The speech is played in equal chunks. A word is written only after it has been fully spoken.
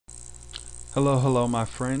Hello my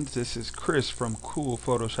friends, this is Chris from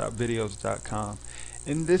CoolPhotoshopVideos.com.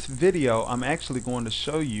 In this video I'm actually going to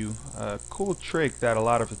show you a cool trick that a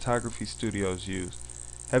lot of photography studios use.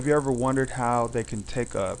 Have you ever wondered how they can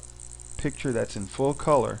take a picture that's in full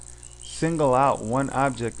color, single out one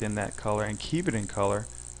object in that color and keep it in color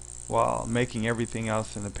while making everything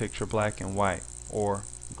else in the picture black and white or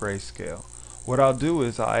grayscale? What I'll do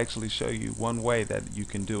is I'll actually show you one way that you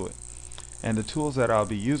can do it. And the tools that I'll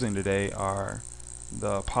be using today are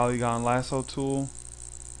the polygon lasso tool,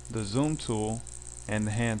 the zoom tool, and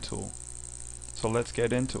the hand tool. So let's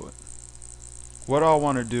get into it. What I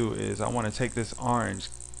want to do is I want to take this orange,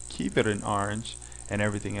 keep it in orange, and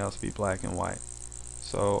everything else be black and white.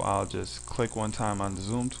 So I'll just click one time on the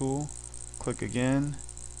zoom tool, click again,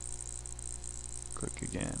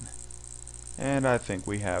 and I think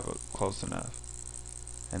we have it close enough.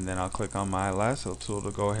 And then I'll click on my lasso tool to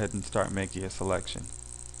go ahead and start making a selection.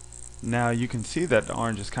 Now you can see that the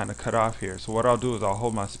orange is kind of cut off here, so what I'll do is I'll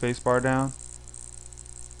hold my space bar down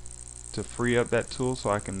to free up that tool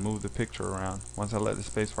so I can move the picture around. Once I let the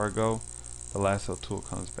space bar go, the lasso tool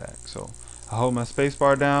comes back. So I hold my space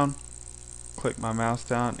bar down, click my mouse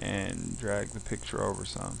down, and drag the picture over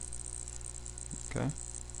some. Okay,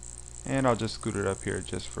 and I'll just scoot it up here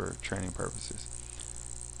just for training purposes.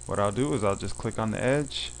 What I'll do is I'll just click on the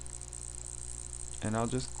edge and I'll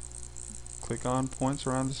just click on points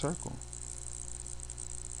around the circle.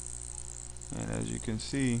 And as you can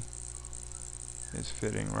see, it's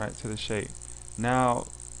fitting right to the shape. Now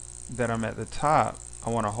that I'm at the top, I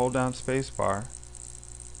want to hold down spacebar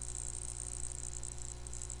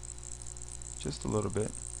just a little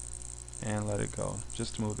bit and let it go,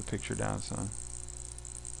 just to move the picture down some.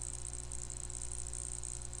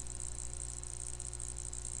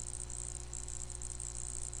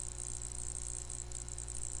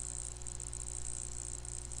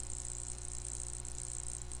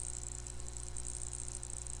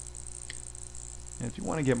 And if you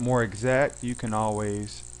want to get more exact, you can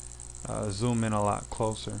always zoom in a lot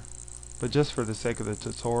closer. But just for the sake of the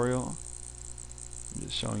tutorial, I'm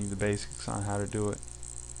just showing you the basics on how to do it.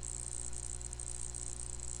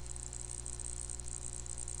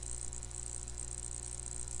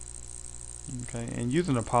 Okay, and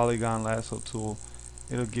using a polygon lasso tool,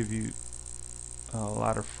 it'll give you a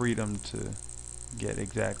lot of freedom to get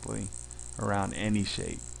exactly around any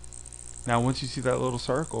shape. Now once you see that little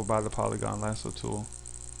circle by the polygon lasso tool,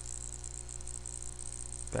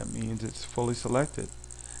 that means it's fully selected.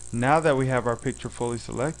 Now that we have our picture fully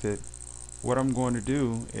selected, what I'm going to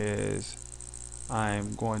do is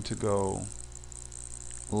I'm going to go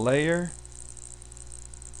layer,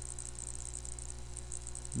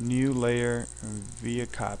 new layer via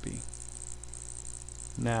copy.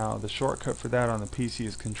 Now the shortcut for that on the PC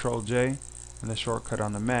is Control J, and the shortcut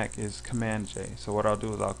on the Mac is Command J. So what I'll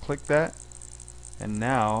do is I'll click that, and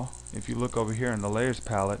now if you look over here in the layers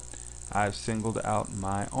palette, I've singled out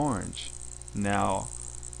my orange. Now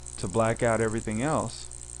to black out everything else,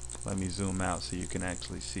 let me zoom out so you can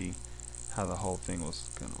actually see how the whole thing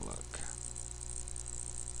was gonna look.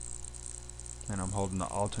 And I'm holding the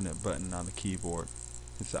alternate button on the keyboard.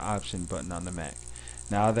 It's the option button on the Mac.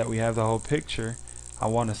 Now that we have the whole picture, I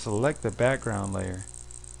want to select the background layer.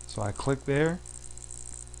 So I click there,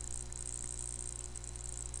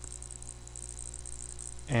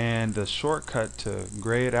 and the shortcut to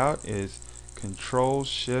gray it out is Control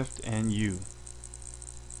Shift and U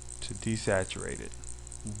to desaturate it.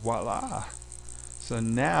 Voila! So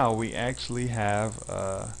now we actually have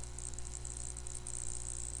a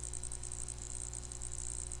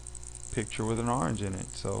picture with an orange in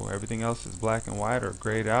it. So everything else is black and white or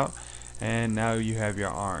grayed out, and now you have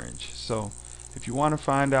your orange. So if you want to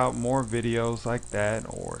find out more videos like that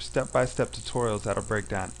or step-by-step tutorials that'll break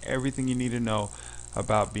down everything you need to know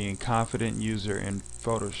about being a confident user in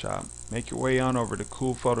Photoshop, make your way on over to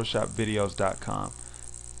CoolPhotoshopVideos.com.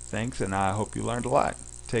 Thanks, and I hope you learned a lot.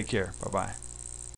 Take care. Bye-bye.